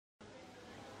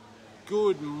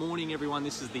Good morning, everyone.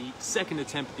 This is the second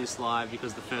attempt at this live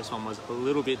because the first one was a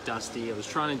little bit dusty. I was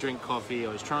trying to drink coffee. I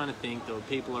was trying to think. There were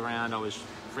people around. I was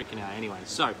freaking out. Anyway,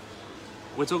 so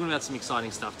we're talking about some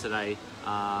exciting stuff today,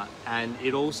 and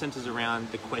it all centers around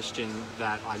the question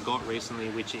that I got recently,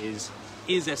 which is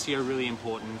SEO really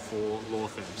important for law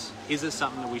firms? Is it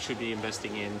something that we should be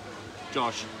investing in?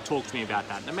 Josh, talk to me about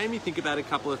that. That made me think about a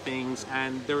couple of things,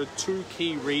 and there are two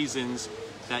key reasons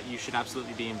that you should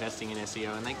absolutely be investing in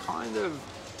SEO, and they kind of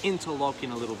interlock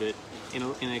in a little bit in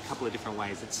a couple of different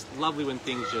ways. It's lovely when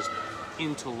things just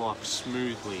interlock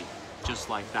smoothly, just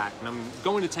like that. And I'm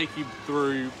going to take you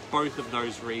through both of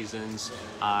those reasons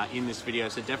in this video,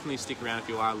 so definitely stick around if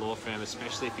you are a law firm,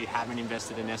 especially if you haven't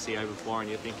invested in SEO before and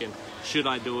you're thinking, should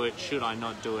I do it, should I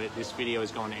not do it? This video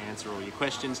is going to answer all your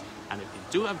questions, and if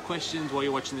you do have questions while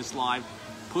you're watching this live,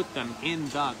 put them in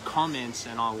the comments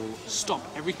and I will stop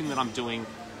everything that I'm doing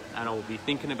and I will be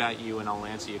thinking about you and I'll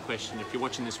answer your question. If you're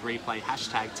watching this replay,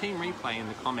 hashtag team replay in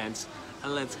the comments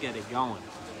and let's get it going.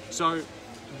 So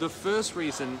the first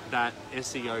reason that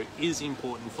SEO is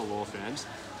important for law firms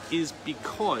is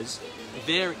because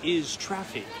there is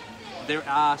traffic. There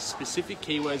are specific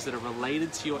keywords that are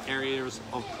related to your areas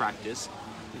of practice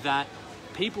that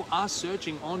people are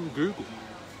searching on Google.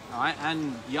 Right?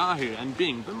 And Yahoo and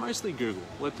Bing, but mostly Google.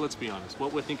 Let's be honest.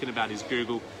 What we're thinking about is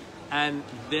Google, and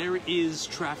there is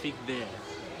traffic there.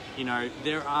 You know,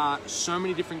 there are so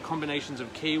many different combinations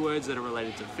of keywords that are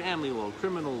related to family law,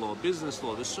 criminal law, business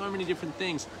law. There's so many different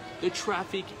things. The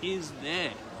traffic is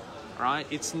there, right?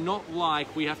 It's not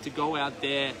like we have to go out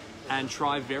there and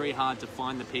try very hard to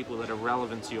find the people that are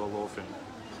relevant to your law firm.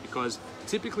 Because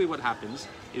typically what happens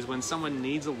is when someone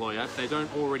needs a lawyer, if they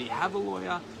don't already have a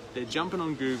lawyer, they're jumping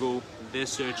on Google, they're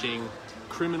searching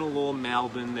criminal law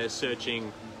Melbourne, they're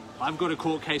searching, I've got a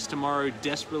court case tomorrow,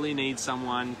 desperately need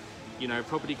someone, you know,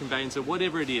 property conveyancer,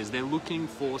 whatever it is, they're looking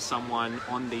for someone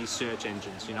on these search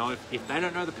engines. You know, if they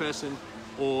don't know the person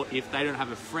or if they don't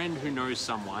have a friend who knows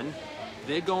someone,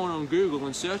 they're going on Google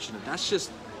and searching it. That's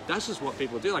just what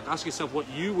people do. Like, ask yourself what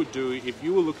you would do if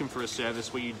you were looking for a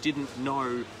service where you didn't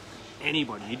know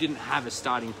anybody, you didn't have a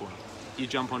starting point. You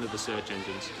jump onto the search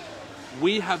engines.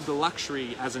 We have the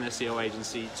luxury as an SEO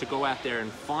agency to go out there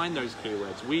and find those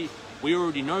keywords. We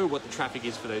already know what the traffic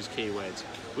is for those keywords.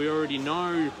 We already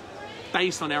know,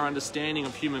 based on our understanding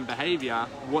of human behavior,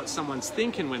 what someone's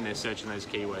thinking when they're searching those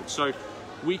keywords. So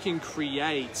we can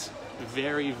create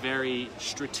very, very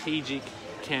strategic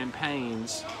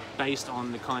campaigns based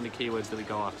on the kind of keywords that we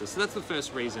go after. So that's the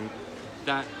first reason,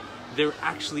 that there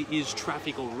actually is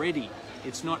traffic already.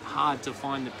 It's not hard to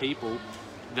find the people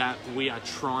that we are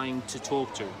trying to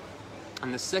talk to.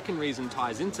 And the second reason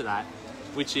ties into that,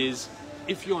 which is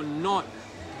if you're not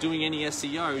doing any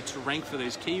SEO to rank for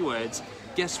those keywords,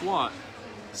 guess what?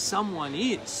 Someone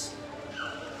is.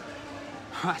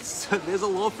 Right, so there's a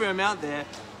law firm out there,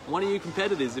 one of your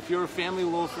competitors. If you're a family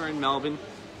law firm in Melbourne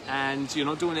and you're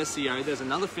not doing SEO, there's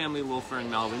another family law firm in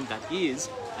Melbourne that is,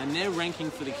 and they're ranking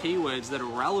for the keywords that are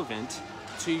relevant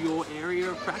to your area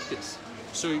of practice.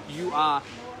 So you are,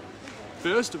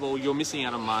 first of all, you're missing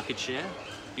out on market share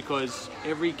because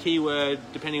every keyword,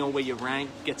 depending on where you rank,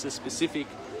 gets a specific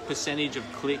percentage of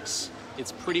clicks.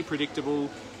 It's pretty predictable.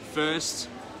 First,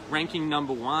 ranking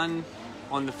number one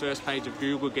on the first page of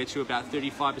Google gets you about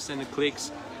 35% of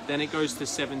clicks. Then it goes to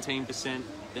 17%.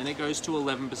 Then it goes to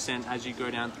 11% as you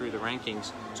go down through the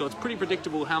rankings. So it's pretty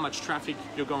predictable how much traffic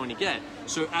you're going to get.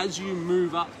 So as you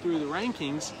move up through the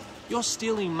rankings, you're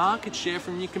stealing market share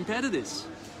from your competitors.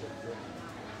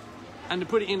 And to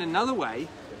put it in another way,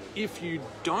 if you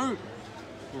don't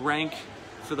rank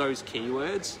for those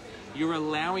keywords, you're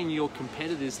allowing your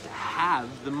competitors to have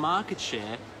the market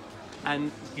share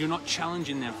and you're not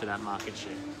challenging them for that market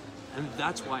share. And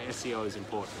that's why SEO is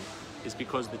important, is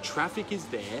because the traffic is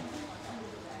there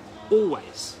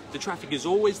always. The traffic is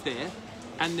always there,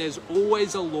 and there's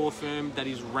always a law firm that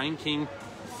is ranking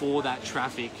for that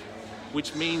traffic,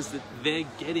 which means that they're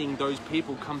getting those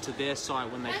people come to their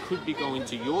site when they could be going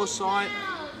to your site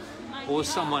or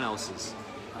someone else's,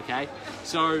 okay?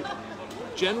 So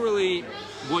generally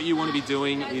what you want to be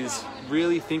doing is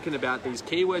really thinking about these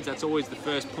keywords. That's always the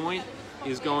first point,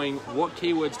 is going, what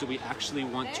keywords do we actually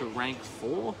want to rank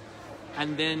for?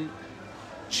 And then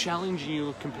challenging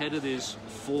your competitors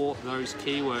for those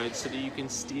keywords so that you can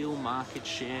steal market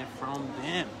share from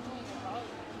them.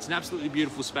 It's an absolutely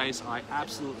beautiful space. I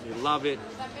absolutely love it.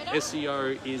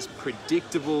 SEO is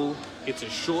predictable. It's a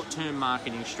short-term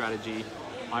marketing strategy.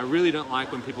 I really don't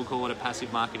like when people call it a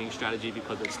passive marketing strategy,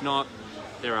 because it's not.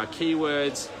 There are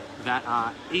keywords that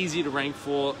are easy to rank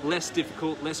for, less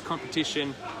difficult, less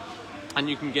competition, and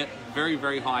you can get very,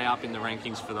 very high up in the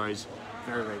rankings for those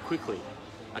very, very quickly.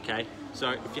 Okay,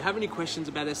 so if you have any questions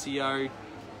about SEO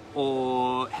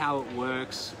or how it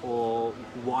works or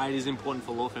why it is important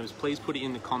for law firms, please put it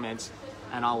in the comments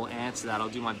and I will answer that. I'll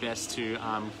do my best to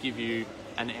give you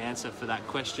an answer for that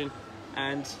question.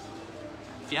 And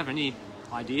if you have any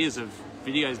ideas of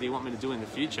videos that you want me to do in the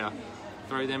future,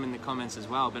 throw them in the comments as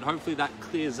well. But hopefully that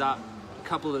clears up a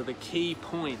couple of the key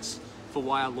points for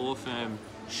why a law firm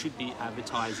should be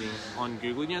advertising on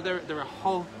Google. You know, there are a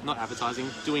whole, not advertising,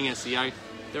 doing SEO,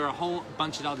 there are a whole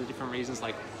bunch of other different reasons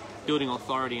like building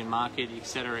authority in market,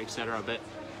 etc., etc. But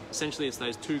essentially it's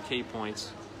those two key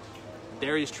points.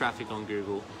 There is traffic on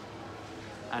Google,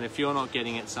 and if you're not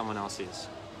getting it, someone else is.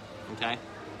 Okay?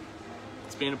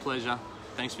 It's been a pleasure.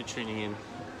 Thanks for tuning in.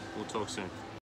 We'll talk soon.